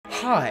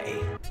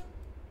Hi.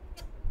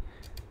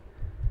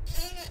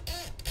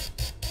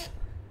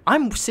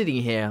 I'm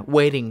sitting here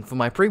waiting for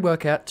my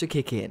pre-workout to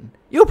kick in.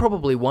 You're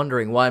probably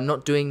wondering why I'm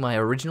not doing my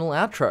original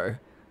outro.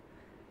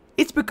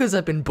 It's because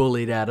I've been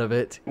bullied out of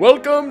it.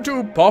 Welcome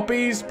to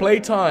Poppy's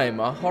Playtime,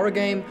 a horror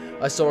game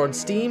I saw on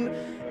Steam,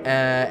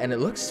 and it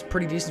looks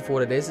pretty decent for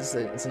what it is.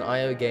 It's an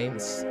IO game.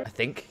 I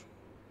think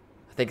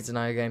it's an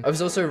IO game. I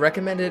was also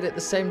recommended it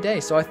the same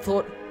day, so I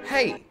thought,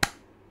 hey,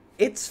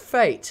 it's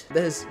fate.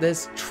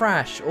 There's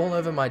trash all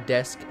over my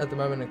desk at the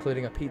moment,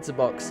 including a pizza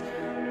box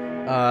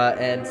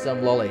and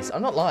some lollies.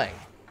 I'm not lying.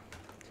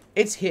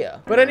 It's here.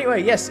 But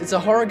anyway, yes, it's a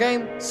horror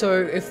game,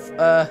 so if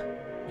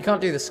you can't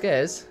do the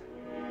scares.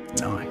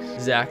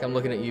 Nice. Zach, I'm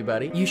looking at you,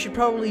 buddy. You should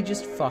probably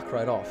just fuck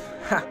right off.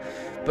 Ha!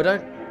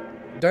 But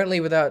don't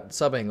leave without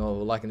subbing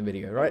or liking the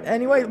video, right?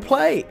 Anyway,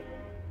 play!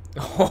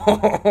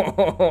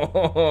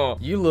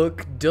 You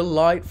look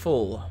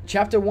delightful.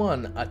 Chapter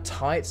 1, a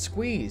tight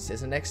squeeze.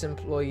 As an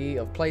ex-employee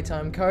of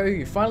Playtime Co.,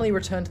 you finally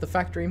returned to the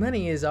factory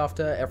many years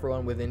after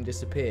everyone within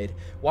disappeared.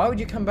 Why would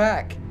you come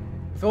back?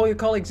 If all your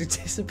colleagues had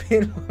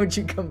disappeared, why would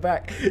you come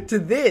back to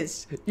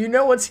this? You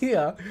know what's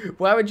here.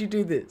 Why would you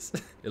do this?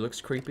 It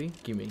looks creepy.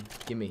 Gimme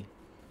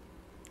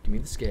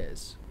the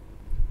scares.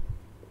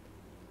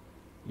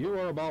 You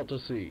are about to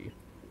see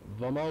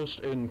the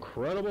most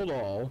incredible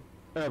doll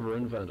ever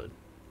invented.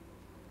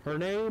 Her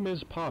name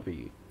is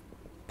Poppy.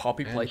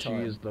 Poppy and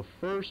Playtime. she is the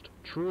first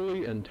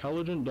truly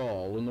intelligent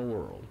doll in the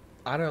world.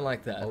 I don't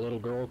like that. A little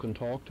girl can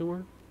talk to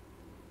her.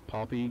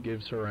 Poppy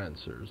gives her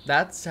answers.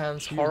 That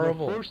sounds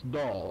horrible. She's the first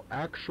doll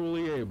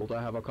actually able to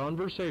have a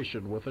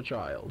conversation with a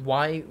child.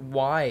 Why?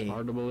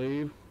 Hard to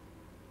believe?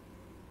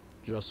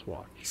 Just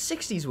watch.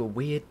 60s were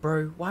weird,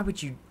 bro. Why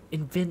would you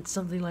invent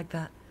something like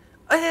that?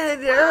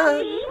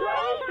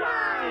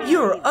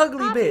 You're an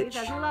ugly bitch. Poppy's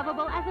as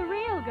lovable as a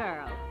real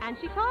girl, and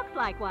she talks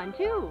like one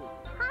too.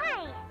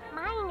 Hi,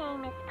 my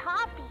name is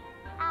Poppy.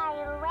 I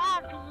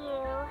love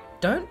you.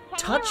 Don't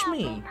touch Can you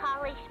me. help me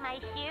polish my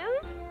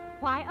shoes?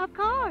 Why, of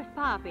course,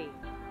 Poppy.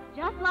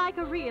 Just like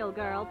a real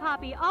girl,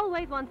 Poppy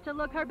always wants to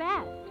look her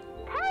best.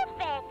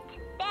 Perfect.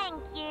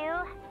 Thank you.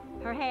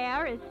 Her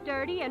hair is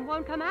sturdy and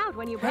won't come out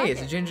when you brush Hey, it.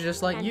 it's a ginger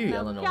just like and you,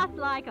 smells Eleanor. just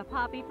like a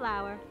poppy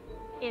flower.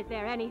 Is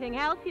there anything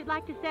else you'd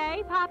like to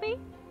say, Poppy?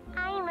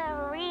 I'm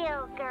a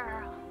real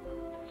girl.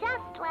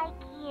 Just like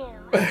you.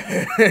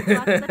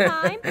 What's the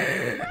time?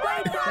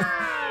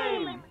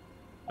 Playtime!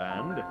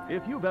 And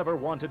if you've ever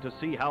wanted to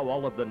see how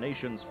all of the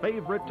nation's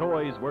favorite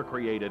toys were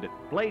created,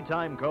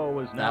 Playtime Co.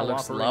 is now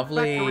looks offering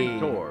lovely. factory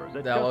tours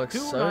at That just looks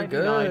so $2.99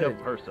 good. a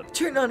person. An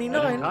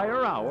 $2.99.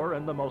 entire hour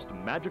in the most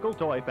magical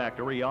toy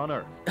factory on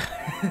Earth.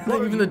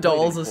 Even the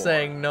dolls are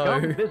saying no.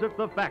 Come visit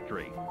the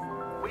factory.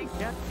 We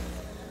can't.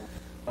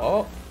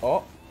 Oh.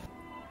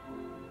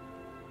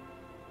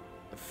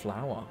 The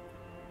flower.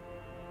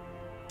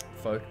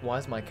 Why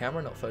is my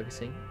camera not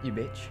focusing? You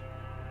bitch.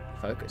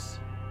 Focus.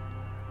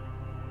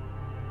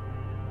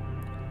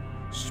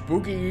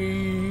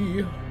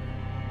 Spooky.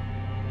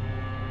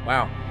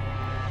 Wow.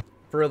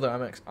 For real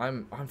though,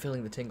 I'm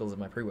feeling the tingles of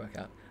my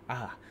pre-workout.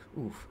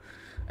 Oof.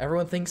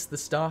 Everyone thinks the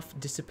staff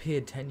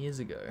disappeared 10 years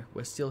ago.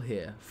 We're still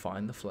here.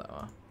 Find the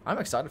flower. I'm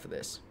excited for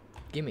this.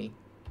 Gimme.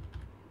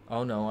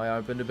 Oh no, I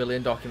opened a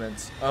billion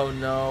documents. Oh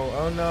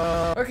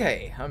no.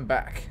 Okay, I'm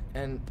back.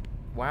 And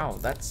wow,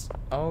 that's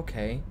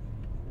okay.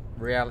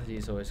 Reality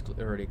is always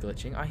already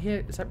glitching. I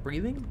hear, is that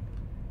breathing?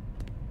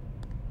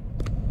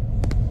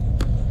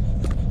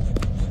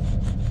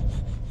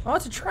 Oh,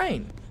 it's a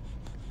train.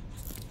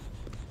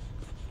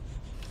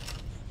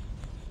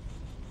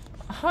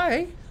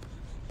 Hi.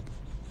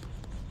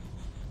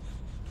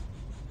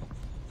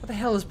 What the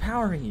hell is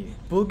powering you?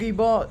 Boogie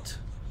bot.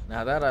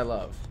 Now that I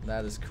love.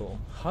 That is cool.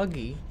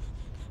 Huggy.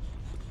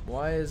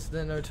 Why is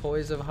there no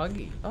toys of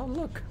Huggy? Oh,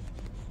 look.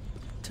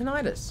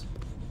 Tinnitus.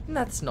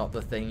 That's not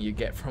the thing you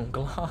get from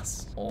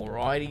glass.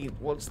 Alrighty,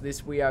 what's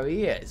this we have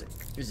here?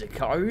 Is it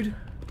code?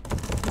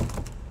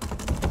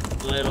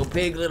 Little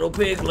pig,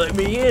 let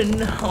me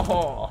in.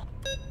 Oh.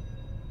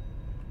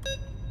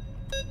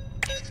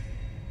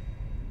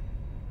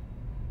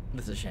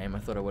 That's a shame. I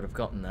thought I would have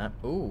gotten that.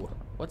 Ooh,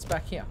 what's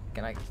back here?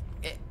 Can I?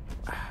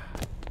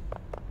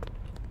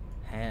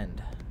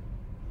 Hand.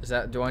 Is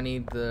that? Do I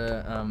need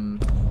the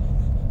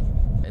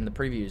In the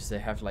previews, they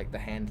have like the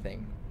hand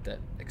thing that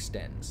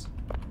extends.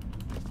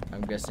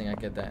 I'm guessing I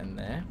get that in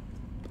there.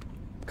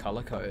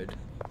 Color code.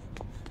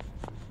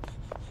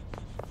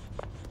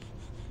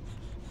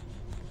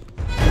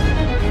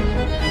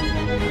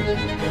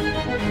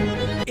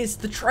 It's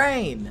the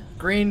train!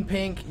 Green,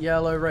 pink,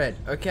 yellow, red.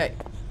 Okay.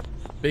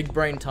 Big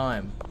brain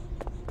time.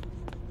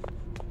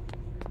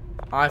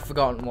 I've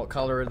forgotten what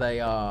color they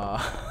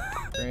are.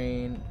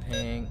 Green,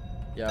 pink,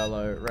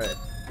 yellow, red.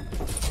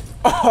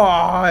 Oh,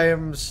 I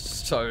am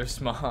so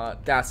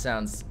smart. That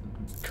sounds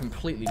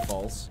completely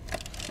false.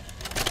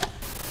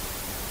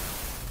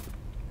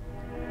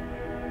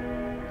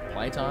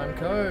 Playtime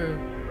Co.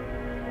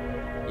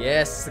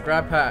 Yes, the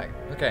grab pack.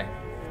 Okay,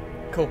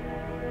 cool.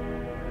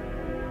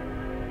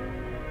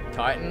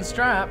 Tighten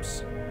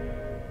straps.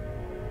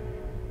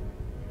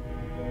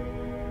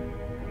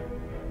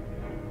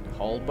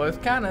 Hold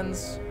both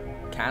cannons.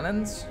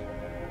 Cannons.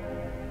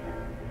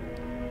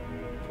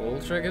 Pull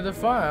trigger to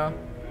fire.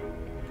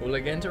 Pull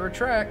again to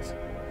retract.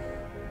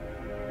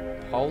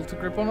 Hold to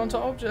grip onto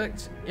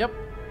object. Yep.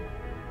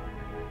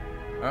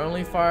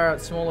 Only fire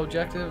at small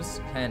objectives.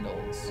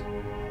 Handles.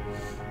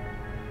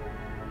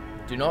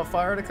 Do not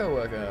fire at a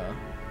coworker.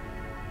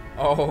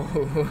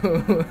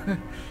 Oh.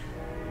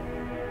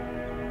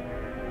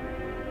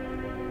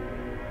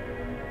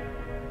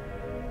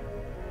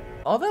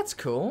 Oh, that's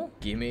cool.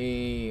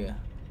 Gimme.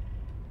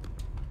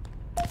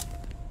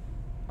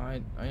 I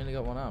only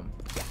got one arm.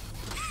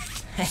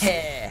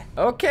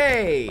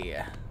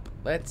 Okay.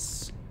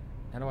 Let's.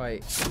 How do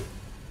I?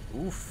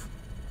 Oof.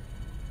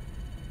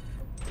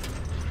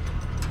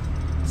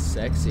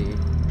 Sexy.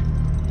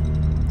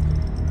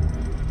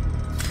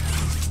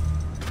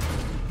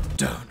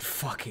 Don't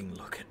fucking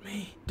look at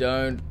me.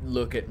 Don't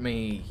look at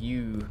me,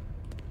 you.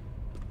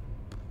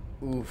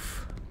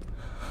 Oof.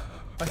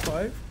 High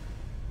five?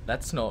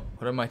 That's not.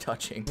 What am I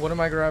touching? What am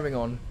I grabbing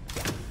on?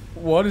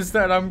 What is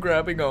that I'm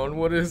grabbing on?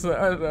 What is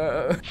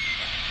that?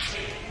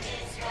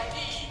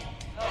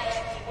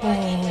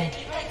 Oh.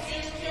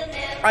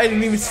 I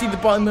didn't even see the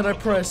button that I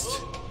pressed.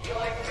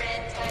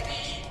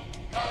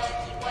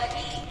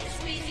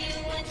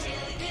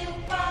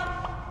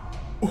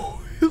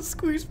 Oh, he'll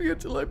squeeze me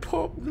until I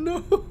pop.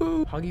 No.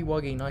 Huggy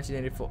Wuggy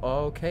 1984.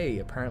 Okay,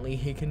 apparently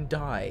he can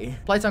die.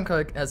 Playtime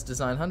Co. has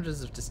designed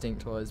hundreds of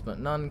distinct toys, but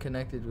none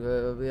connected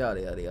with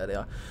yada yada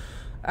yada.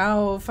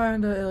 Our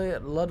founder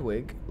Elliot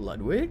Ludwig,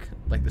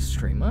 like the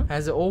streamer,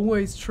 has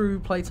always true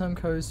Playtime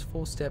Co.'s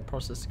 4-step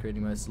process to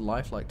creating most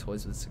lifelike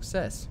toys with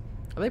success.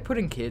 Are they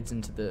putting kids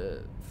into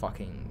the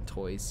fucking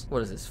toys?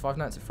 What is this? Five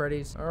Nights at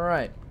Freddy's?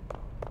 Alright.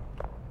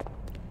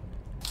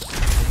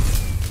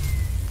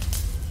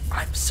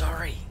 I'm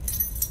sorry.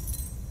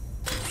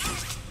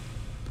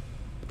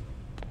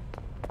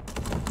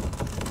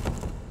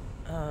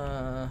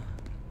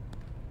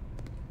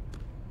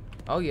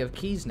 Oh, you have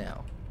keys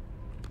now.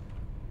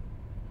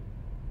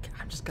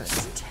 I'm just gonna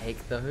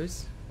take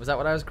those. Was that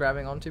what I was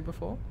grabbing onto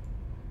before?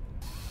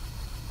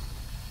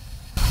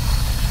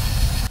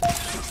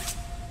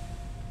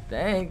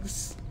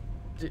 Thanks.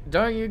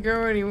 Don't you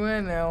go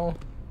anywhere now.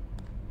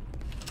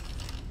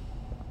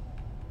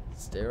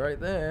 Stay right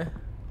there.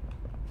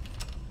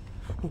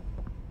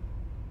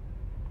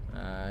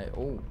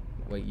 Oh,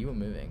 wait, you were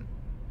moving.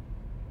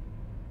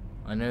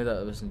 I know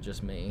that wasn't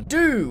just me.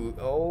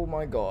 Oh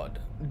my god.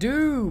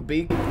 Do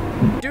be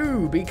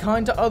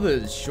kind to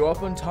others. Show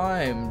up on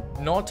time.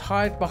 Not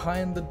hide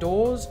behind the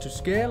doors to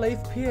scare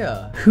Lath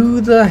Pier.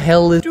 Who the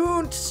hell is?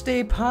 Don't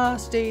stay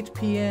past 8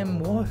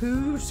 PM.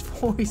 Whose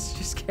voice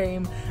just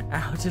came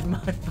out of my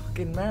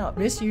fucking mouth?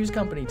 Misuse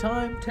company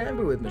time.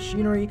 Tamper with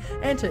machinery.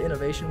 Enter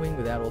innovation wing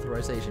without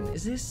authorization.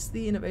 Is this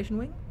the innovation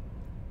wing?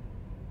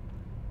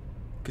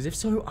 Because if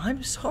so,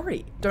 I'm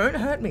sorry. Don't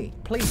hurt me,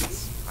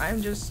 please.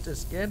 I'm just a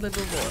scared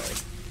little boy.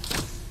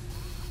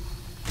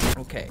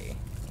 Okay.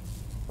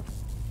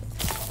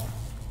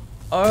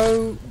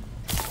 Oh,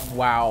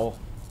 wow.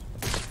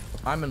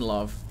 I'm in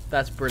love.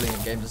 That's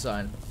brilliant game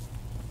design.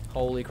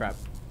 Holy crap.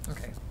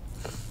 Okay.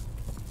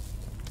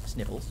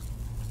 Sniffles.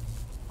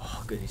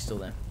 Oh, good, he's still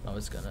there. I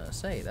was gonna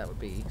say that would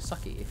be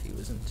sucky if he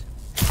wasn't.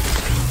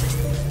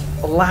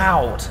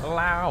 Loud.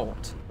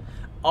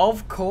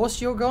 Of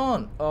course you're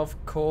gone.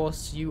 Of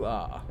course you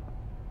are.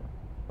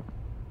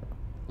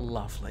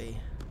 Lovely.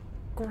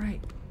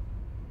 Great.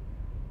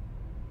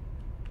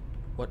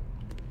 What?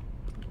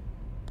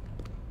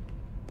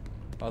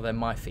 Oh, they're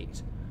my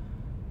feet.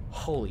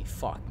 Holy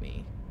fuck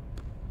me.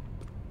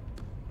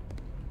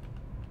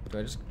 Do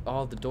I just...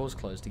 Oh, the door's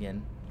closed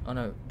again. Oh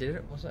no, did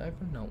it? Was it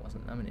open? No, it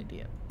wasn't. I'm an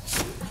idiot.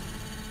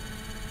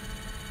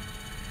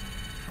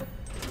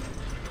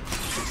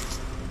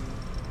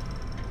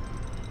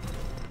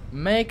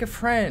 Make a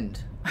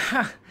friend.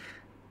 Ha!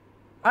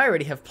 I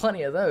already have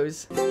plenty of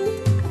those.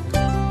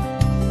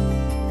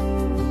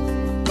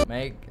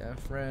 Make a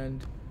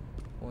friend.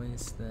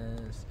 Voice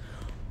this.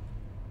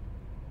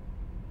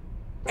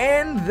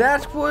 And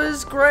that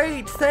was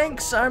great.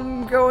 Thanks.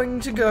 I'm going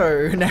to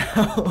go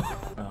now.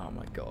 Oh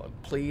my god.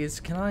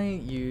 Please, can I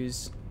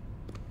use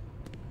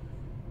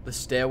the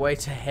stairway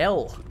to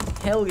hell?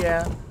 Hell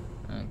yeah.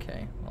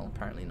 Okay. Well,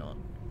 apparently not.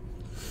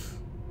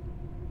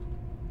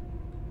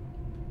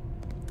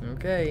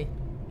 Okay.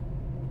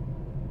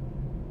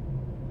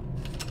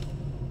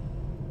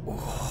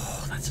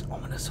 Oh, that's an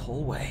ominous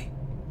hallway.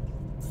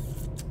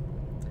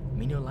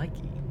 Me no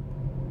likey.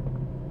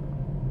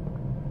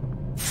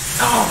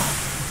 Oh!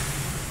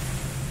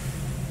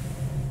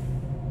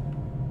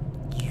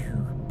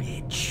 You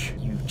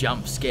bitch. You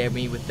jump scared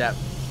me with that.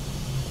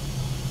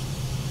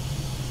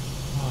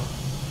 Oh.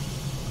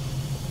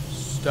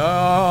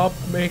 Stop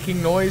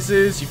making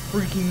noises. You're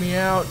freaking me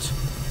out.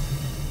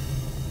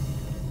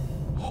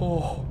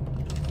 Oh.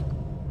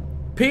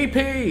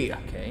 PP!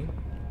 Okay.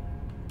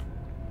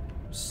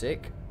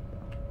 Sick.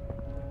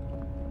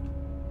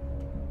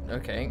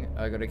 Okay,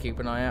 I gotta keep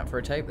an eye out for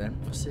a tape then.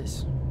 What's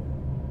this?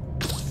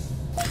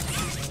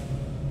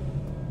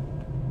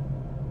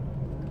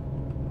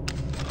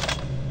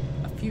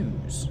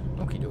 fuse.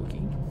 Okie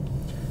dokie.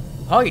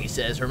 Huggy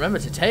says, remember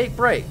to take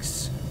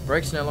breaks.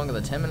 Breaks no longer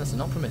than 10 minutes are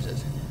not permitted.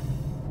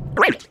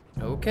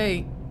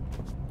 Okay.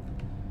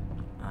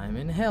 I'm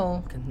in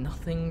hell. Can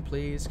nothing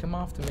please come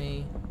after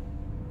me?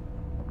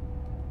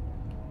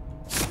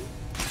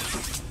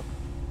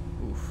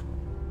 Oof.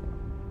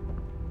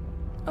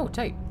 Oh,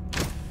 tape.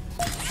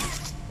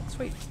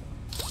 Sweet.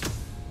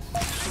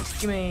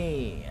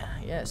 Gimme.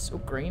 Yes. Oh,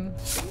 green.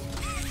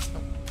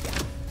 Oh.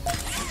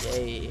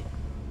 Yay.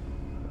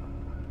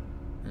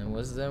 And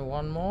was there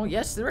one more?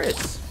 Yes, there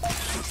is.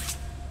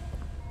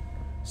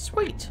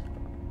 Sweet.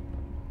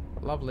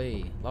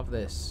 Lovely. Love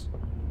this.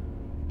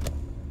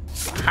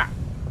 Ha!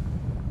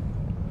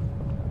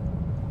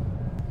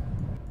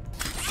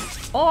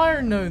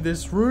 I know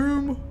this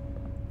room.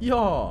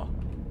 Yeah.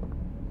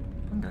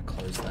 I'm gonna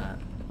close that.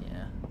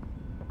 Yeah.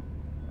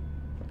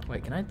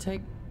 Wait, can I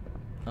take...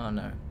 Oh,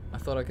 no. I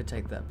thought I could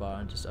take that bar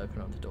and just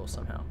open up the door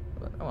somehow.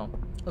 But, oh well.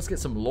 Let's get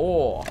some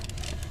lore.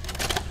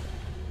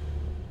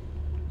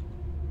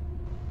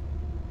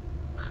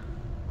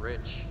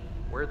 Rich,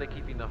 where are they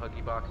keeping the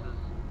huggy boxes?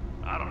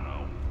 I don't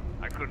know.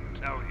 I couldn't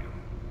tell you.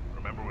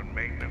 Remember when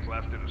maintenance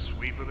left did a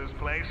sweep of this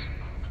place?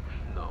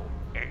 No.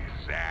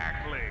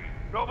 Exactly.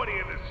 Nobody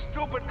in this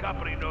stupid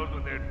company knows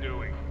what they're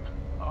doing.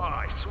 Oh,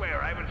 I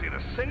swear, I haven't seen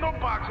a single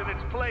box in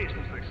its place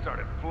since they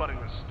started flooding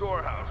the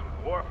storehouse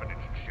with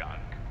orphanage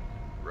junk.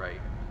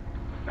 Right.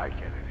 I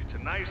get it. It's a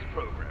nice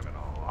program and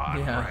all.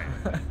 Yeah.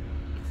 Right.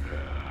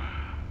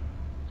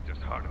 It's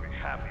just hard to be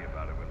happy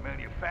about it when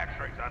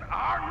manufacturing's on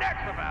our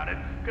necks about it,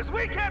 because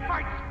we can't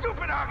find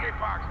stupid hockey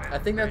boxes. I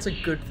think that's a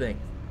good thing.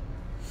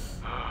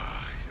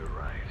 You're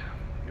right.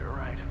 You're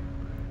right.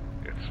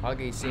 It's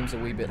Huggy seems a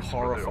wee bit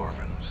for the horrifying.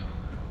 orphans.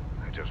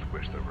 I just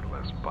wish there were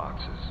less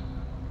boxes.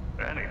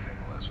 Anything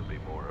less would be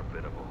more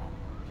habitable.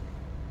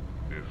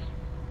 Is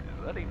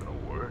that even a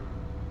word?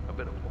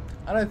 Habitable.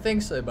 I don't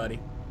think so, buddy.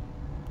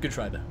 Good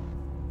try, though.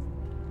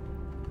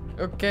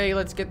 Okay,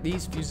 let's get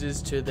these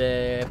fuses to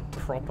their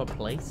proper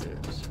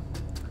places.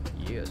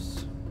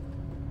 Yes.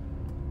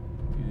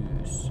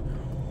 Yes.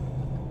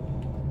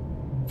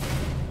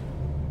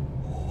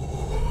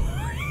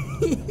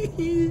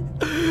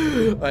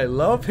 I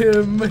love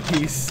him.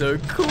 He's so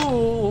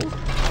cool.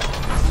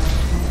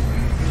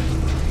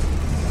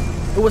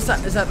 Oh, what's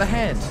that? Is that the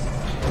hand?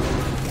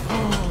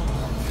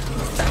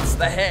 Oh, that's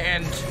the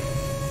hand.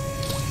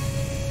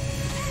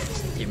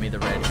 Give me the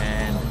red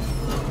hand.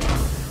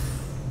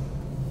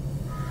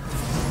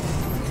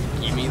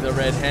 Give me the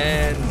red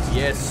hand.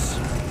 Yes.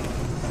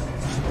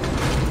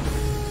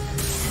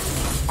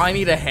 I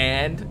need a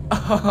hand.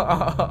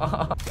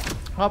 Hop.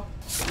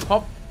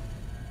 Hop.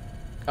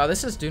 Oh,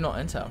 this is do not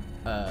enter.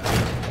 But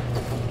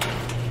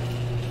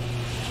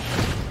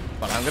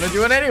I'm gonna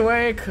do it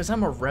anyway, because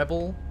I'm a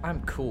rebel.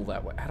 I'm cool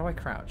that way. How do I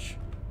crouch?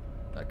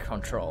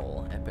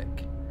 Control.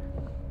 Epic.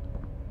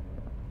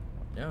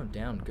 No,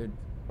 down. Good.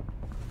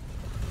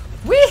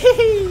 Whee!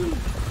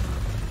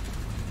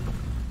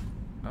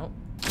 Oh.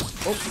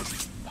 Oh.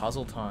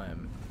 Puzzle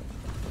time.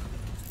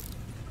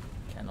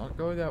 Cannot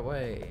go that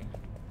way.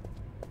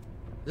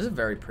 This is a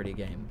very pretty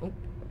game. Oh.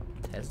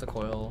 There's the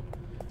coil.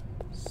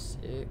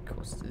 Sick.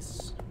 What's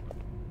this?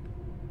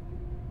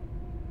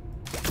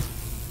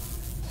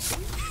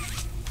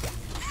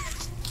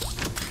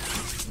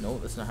 No,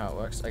 that's not how it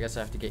works. I guess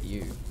I have to get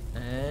you.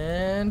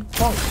 And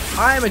plonk.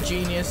 I'm a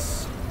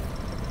genius.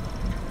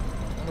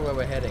 I wonder where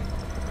we're heading.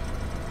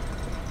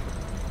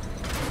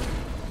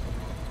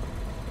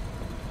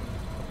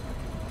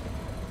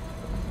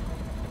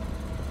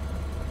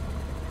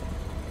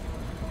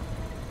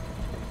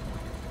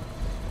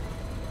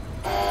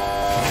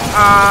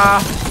 Ah,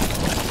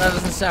 that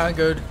doesn't sound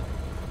good.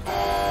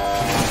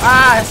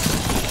 Ah,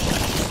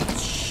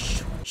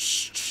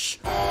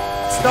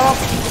 stop,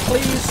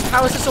 please.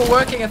 How is this all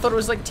working? I thought it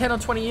was like 10 or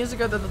 20 years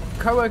ago that the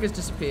co-workers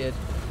disappeared.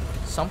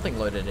 Something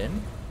loaded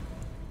in.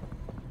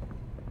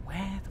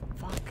 Where the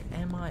fuck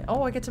am I?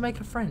 Oh, I get to make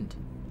a friend,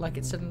 like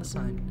it said in the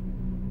sign.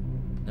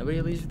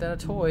 Nobody leaves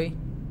without a toy.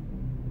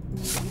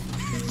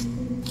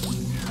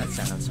 That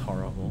sounds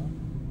horrible.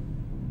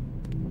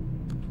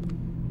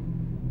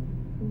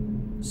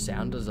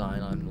 Sound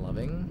design I'm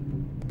loving.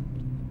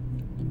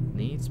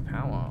 Needs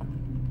power.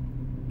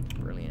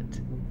 Brilliant.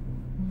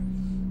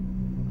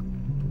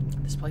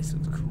 This place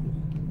looks cool.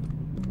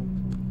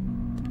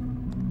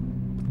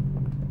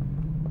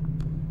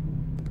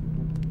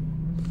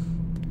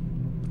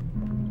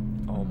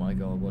 Oh my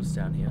god, what's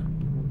down here?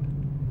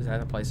 Is that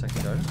a place I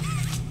can go?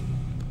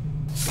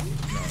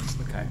 No.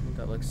 Okay,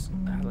 that looks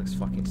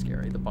fucking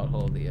scary. The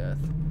butthole of the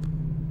earth.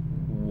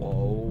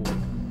 Whoa.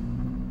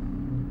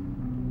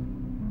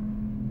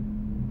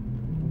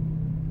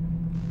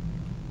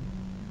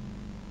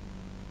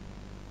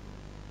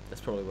 That's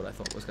probably what I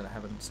thought was going to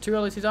happen. It's too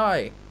early to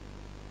die.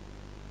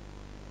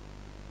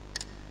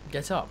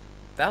 Get up.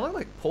 That looked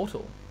like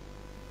Portal.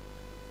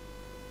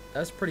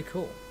 That's pretty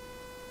cool.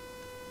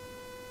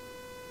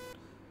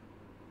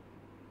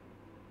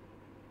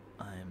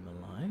 I'm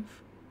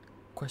alive?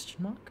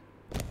 Question mark?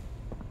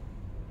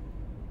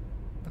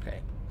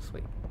 Okay,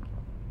 sweet.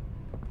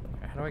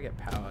 how do I get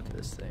power to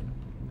this thing?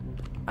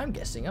 I'm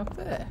guessing up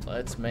there.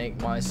 Let's make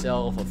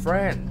myself a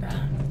friend.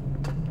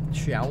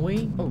 Shall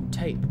we? Oh,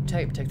 tape.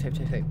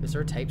 Is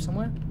there a tape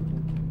somewhere?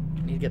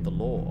 I need to get the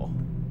law.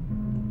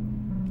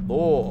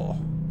 Law.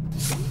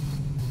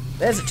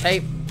 There's a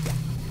tape.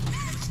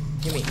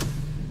 Gimme.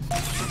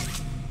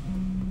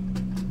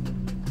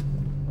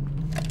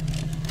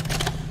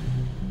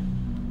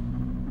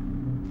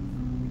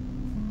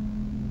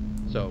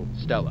 So,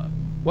 Stella,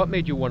 what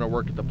made you want to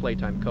work at the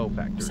Playtime Co.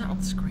 factory? What's that on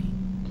the screen?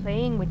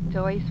 Playing with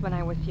toys when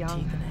I was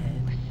young Teeth and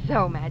head. was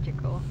so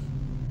magical.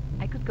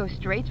 I could go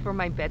straight from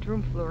my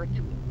bedroom floor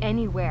to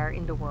anywhere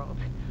in the world.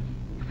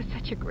 It was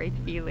such a great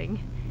feeling.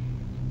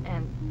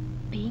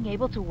 And being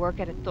able to work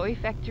at a toy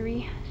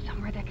factory,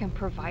 somewhere that can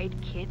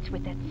provide kids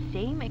with that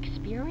same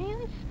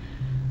experience,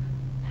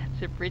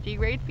 that's a pretty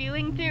great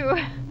feeling too.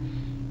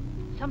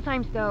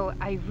 Sometimes though,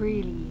 I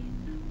really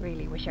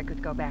wish I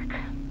could go back.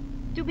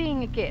 To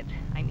being a kid,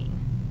 I mean.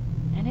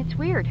 And it's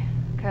weird,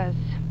 because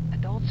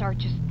adults are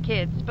just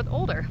kids, but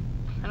older.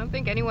 I don't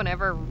think anyone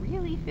ever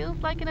really feels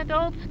like an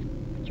adult.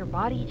 But your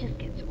body just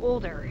gets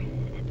older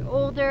and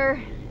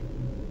older,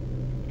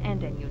 and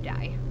then you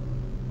die.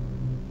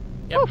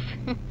 Yep. Oof.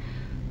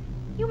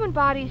 Human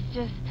bodies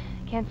just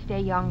can't stay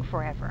young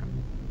forever.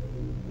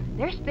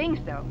 There's things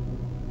though,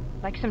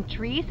 like some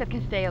trees that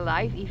can stay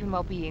alive even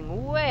while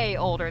being way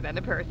older than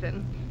a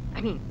person. I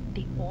mean,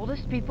 the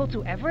oldest people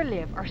to ever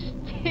live are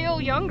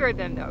still younger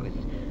than those.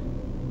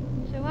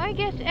 So I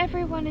guess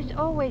everyone is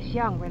always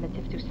young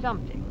relative to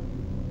something.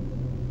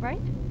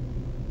 Right?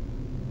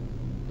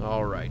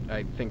 Alright,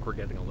 I think we're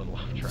getting a little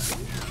off track.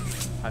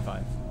 High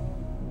five.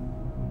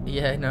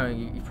 Yeah, no,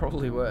 you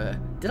probably were.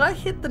 Did I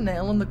hit the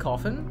nail on the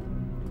coffin?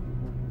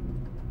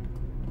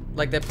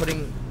 Like they're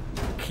putting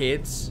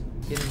kids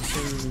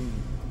into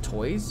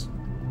toys?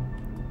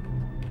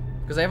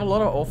 Because they have a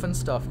lot of orphan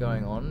stuff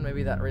going on.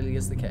 Maybe that really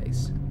is the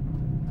case.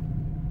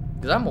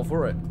 Because I'm all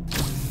for it.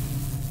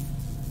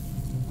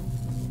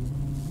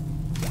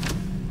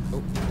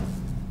 Oh.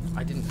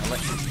 I didn't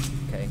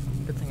okay.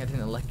 Good thing I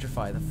didn't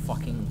electrify the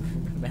fucking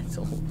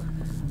metal.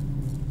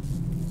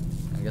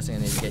 I'm guessing I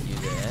need to get you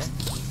there.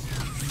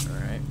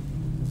 Alright.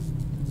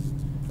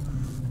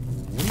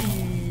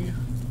 Whee!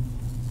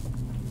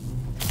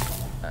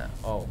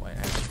 Oh, wait, I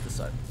have to this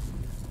side.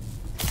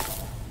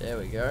 There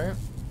we go.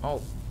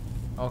 Oh.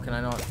 Oh, can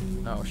I not?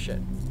 Oh, shit.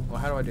 Well,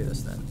 how do I do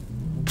this then?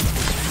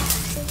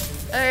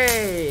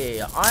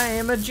 Hey! I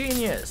am a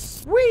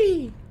genius!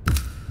 Whee!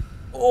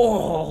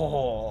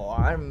 Oh,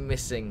 I'm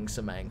missing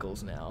some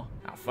ankles now.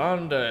 Our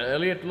founder,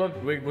 Elliot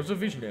Ludwig, was a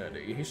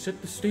visionary. He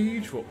set the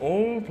stage for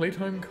all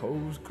Playtime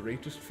Co.'s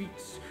greatest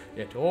feats.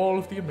 Yet all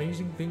of the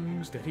amazing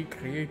things that he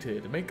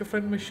created, Make a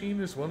Friend Machine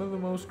is one of the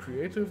most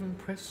creative,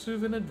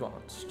 impressive, and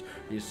advanced.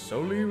 He is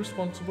solely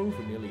responsible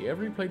for nearly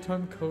every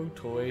Playtime Co.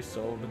 toy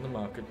sold in the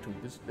market to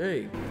this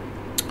day.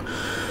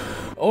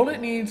 All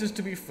it needs is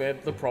to be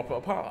fed the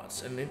proper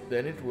parts, and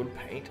then it will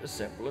paint,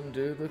 assemble, and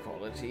do the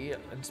quality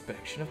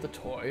inspection of the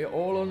toy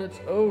all on its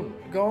own.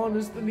 Gone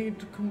is the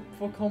need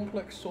for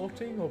complex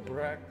sorting or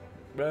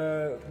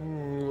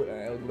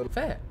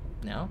Fair.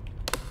 Now.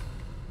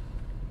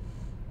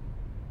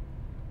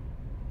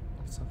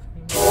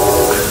 Something.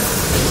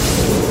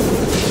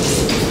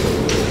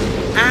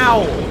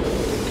 Ow!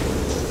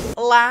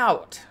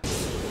 Loud!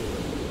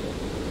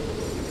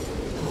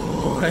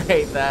 Oh, I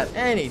hate that.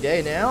 Any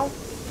day now.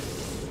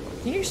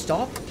 Can you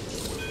stop?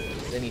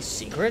 Any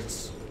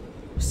secrets?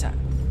 What's that?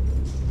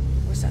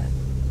 What's that?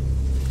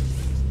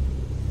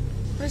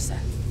 What is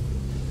that?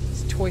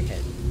 It's a toy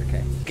head.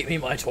 Okay. Give me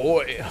my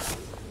toy.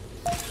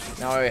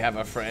 Now I have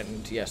a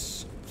friend.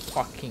 Yes.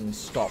 Fucking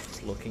stop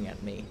looking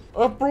at me.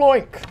 A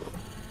bloink!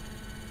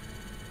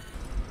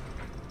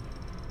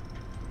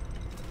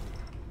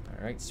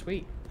 Alright,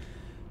 sweet.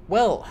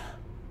 Well.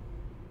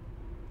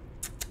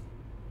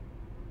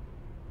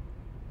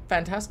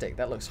 Fantastic.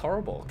 That looks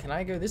horrible. Can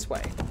I go this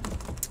way?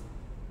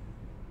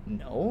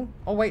 No.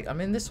 Oh, wait.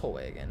 I'm in this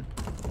hallway again.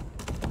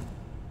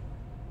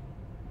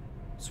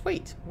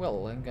 Sweet.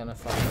 Well, I'm gonna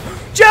find...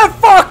 Jeff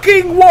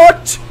fucking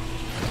what?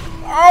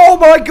 Oh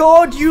my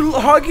god, you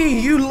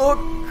Huggy, you look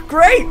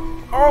great.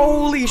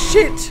 Holy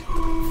shit.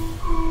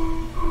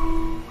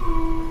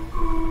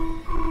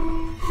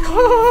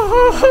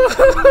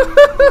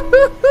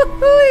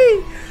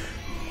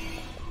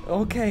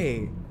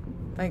 Okay.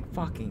 Thank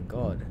fucking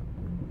god.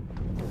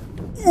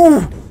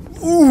 Ooh,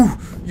 ooh,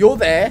 you're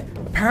there,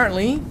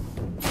 apparently.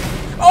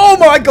 Oh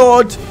my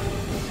god!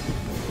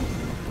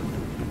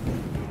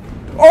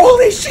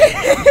 Holy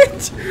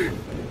shit!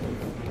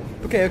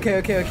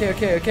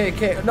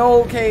 Okay.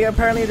 No, okay,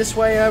 apparently this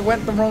way. I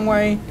went the wrong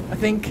way, I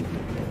think.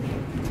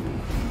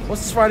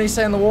 What's this Freddy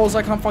say on the walls?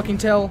 I can't fucking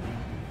tell.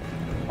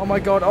 Oh my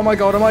god, oh my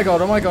god, oh my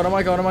god, oh my god, oh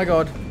my god, oh my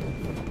god.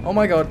 Oh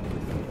my god.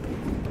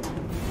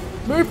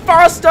 Move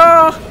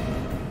faster!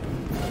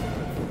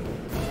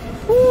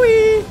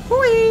 Hooey!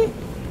 Hooey!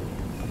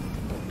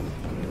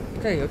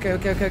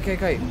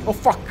 Okay. Oh,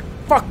 fuck!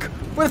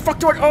 Where the fuck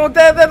do I... Oh,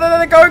 there,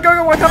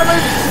 go! Why can't I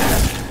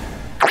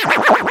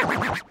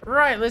move?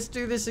 Right, let's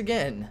do this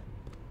again.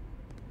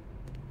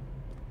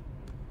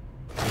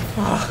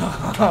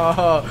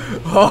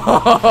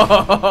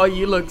 Oh,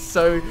 you look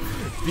so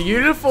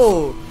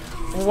beautiful.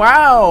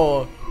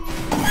 Wow.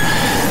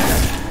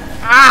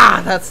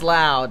 Ah, that's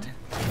loud.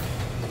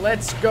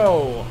 Let's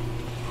go.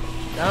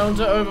 Down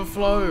to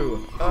overflow.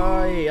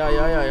 Ay, ay,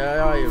 ay, ay, ay,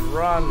 ay.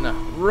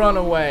 Run. Run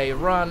away.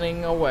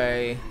 Running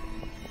away.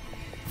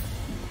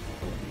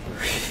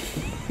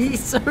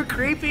 He's so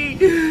creepy.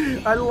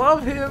 I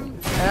love him.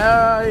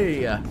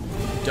 Ay.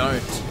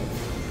 Don't.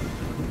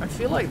 I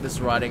feel like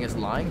this writing is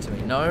lying to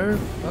me. No?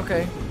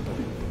 Okay.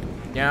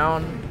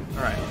 Down.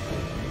 Alright.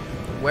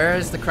 Where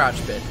is the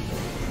crouch bit?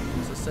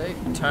 Does it say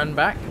turn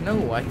back?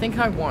 No, I think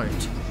I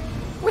won't.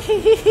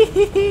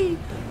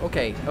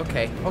 Okay,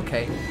 okay,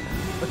 okay,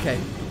 okay.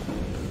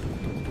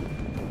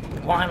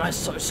 Why am I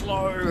so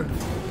slow?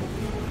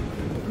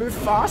 Move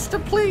faster,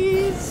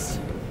 please.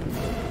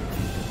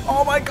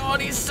 Oh my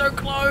god, he's so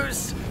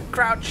close.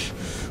 Crouch.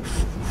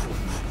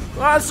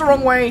 Oh, that's the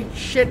wrong way.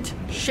 Shit,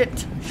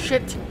 shit,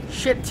 shit,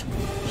 shit,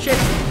 shit.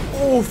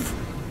 Oof.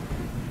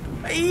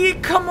 Eee,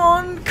 come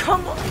on,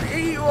 come on.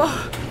 Eee,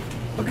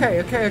 okay,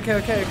 okay, okay,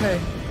 okay, okay.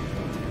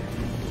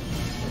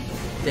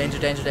 Danger,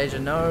 danger, danger.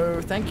 No,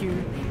 thank you.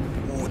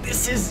 Ooh,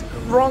 this is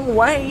wrong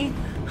way.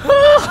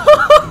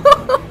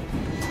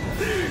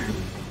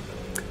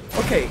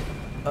 Okay.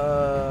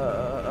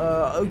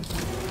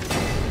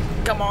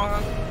 Come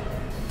on.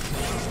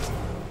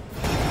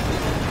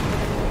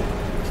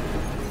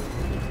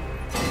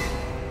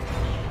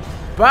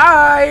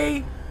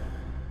 Bye.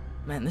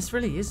 Man, this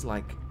really is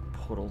like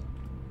Portal.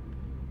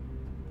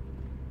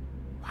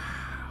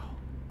 Wow.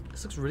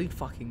 This looks really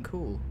fucking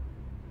cool.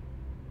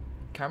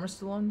 Camera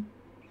still on?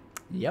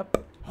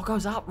 Yep. Oh, it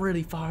goes up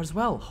really far as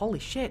well. Holy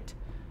shit.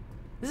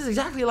 This is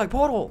exactly like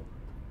Portal.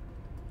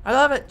 I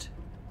love it.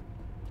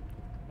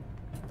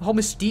 The whole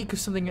mystique of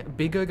something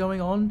bigger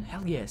going on.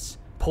 Hell yes.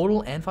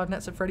 Portal and Five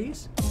Nights at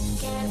Freddy's.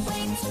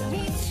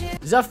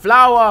 The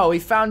flower. We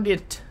found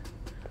it.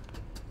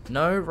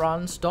 No,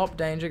 run, stop,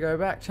 danger, go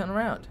back, turn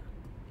around.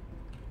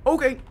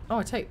 Okay. Oh,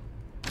 a tape.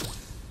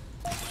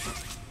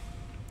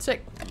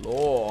 Sick.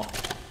 Law.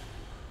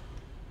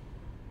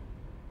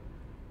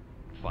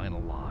 Final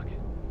log.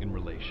 In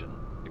relation.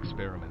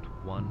 Experiment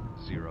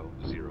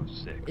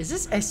 1006. Is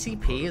this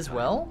SCP as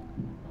well?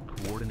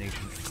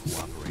 Coordination and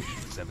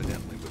cooperation is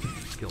evidently within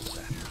his skill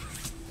set,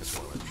 as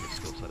well as the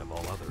skill set of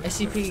all other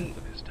SCP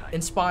of his type.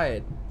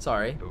 Inspired.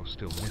 Sorry. Though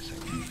still missing,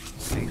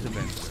 today's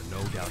events are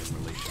no doubt in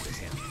relation to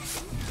him.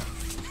 His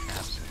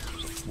absence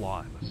was a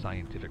flaw in the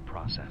scientific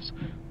process,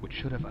 which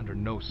should have under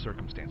no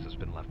circumstances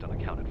been left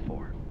unaccounted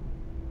for.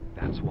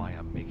 That's why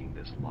I'm making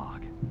this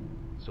log,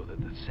 so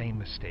that the same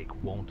mistake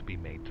won't be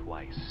made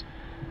twice.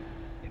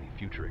 Any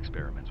future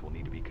experiments will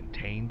need to be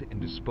contained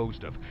and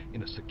disposed of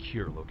in a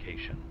secure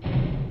location.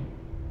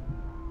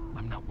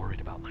 I'm not worried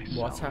about myself.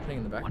 What's happening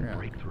in the background? One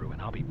breakthrough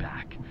and I'll be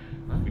back.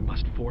 Huh? We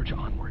must forge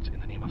onwards in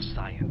the name of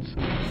science.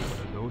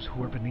 Whether those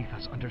who are beneath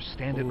us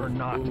understand it or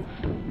not.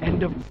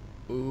 End of...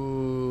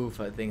 Oof,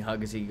 I think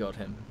Hugsy got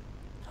him.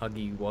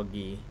 Huggy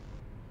wuggy.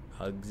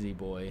 Hugsy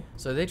boy.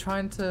 So they're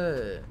trying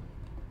to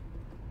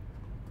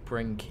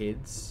bring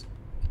kids,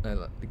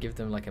 give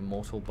them like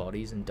immortal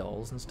bodies and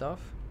dolls and stuff.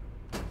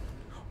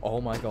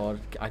 Oh my god,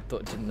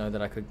 didn't know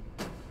that I could,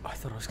 I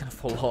thought I was gonna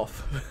fall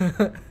off.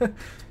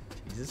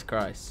 Jesus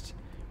Christ.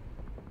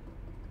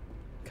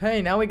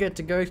 Okay, now we get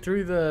to go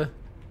through the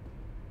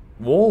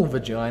wall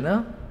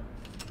vagina.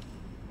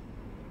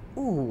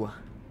 Ooh.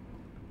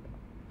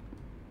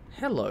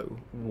 Hello,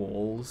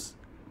 walls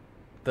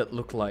that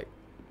look like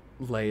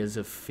layers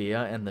of fear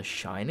and The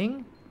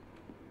Shining.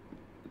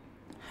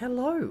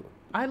 Hello.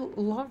 I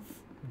love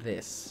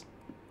this.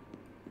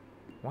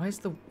 Why is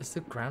the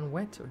ground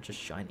wet or just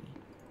shiny?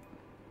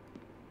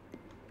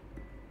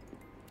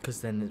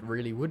 Because then it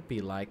really would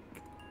be like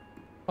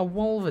a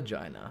wall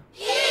vagina.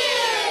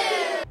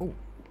 Yeah! Ooh.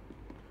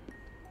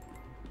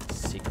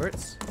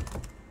 Secrets.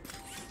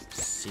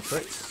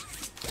 Secrets.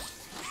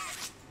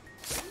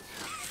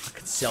 I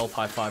could self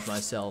high five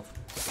myself.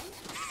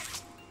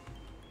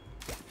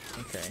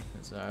 Okay,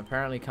 so I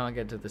apparently can't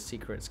get to the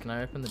secrets. Can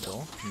I open the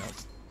door? Nope.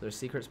 There's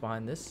secrets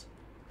behind this.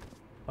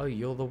 Oh,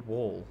 you're the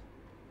wall.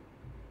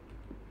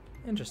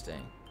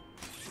 Interesting.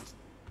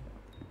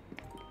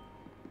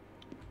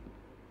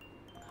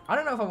 I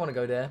don't know if I want to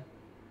go there.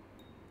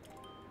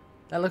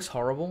 That looks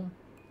horrible.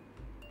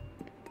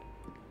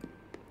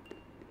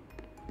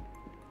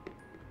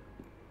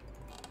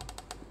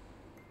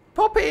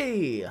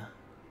 Poppy!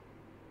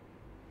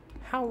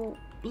 How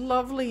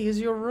lovely is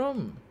your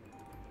room?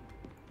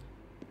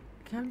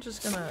 Okay, I'm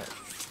just gonna...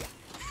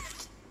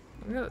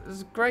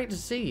 It's great to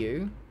see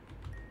you.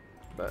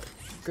 But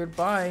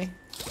goodbye.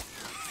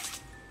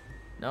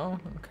 No?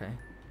 Okay.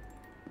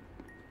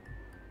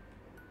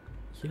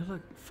 You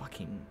look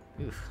fucking...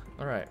 Oof.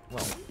 Alright,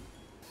 well.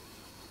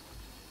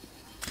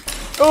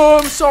 Oh,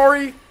 I'm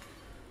sorry!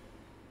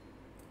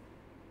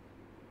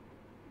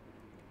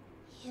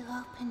 You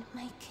opened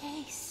my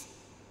case.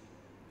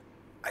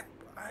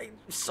 I'm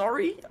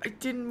sorry. I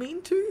didn't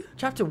mean to.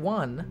 Chapter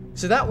 1.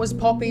 So that was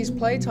Poppy's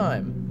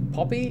Playtime.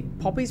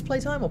 Poppy's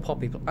Playtime or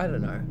I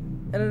don't know.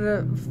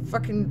 Editor,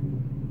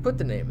 fucking put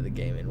the name of the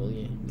game in, will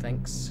you?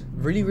 Thanks.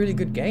 Really, really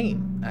good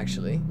game,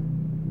 actually.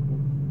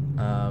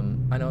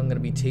 I know I'm gonna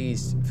be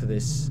teased for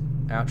this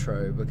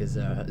outro because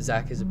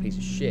Zach is a piece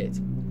of shit,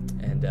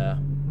 and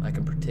I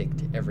can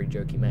predict every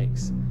joke he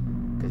makes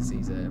because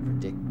he's a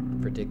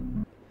predict.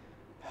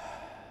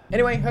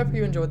 Anyway, hope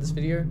you enjoyed this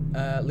video.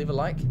 Leave a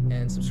like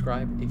and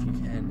subscribe if you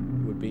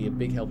can. It would be a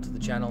big help to the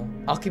channel.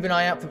 I'll keep an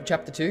eye out for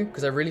chapter 2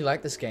 because I really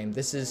like this game.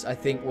 This is, I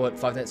think, what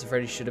Five Nights at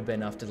Freddy should have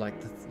been after like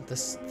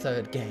this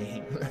third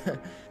game.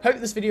 Hope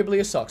this video blew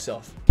your socks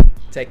off.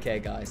 Take care,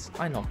 guys.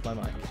 I knocked my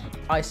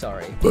mic.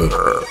 Sorry.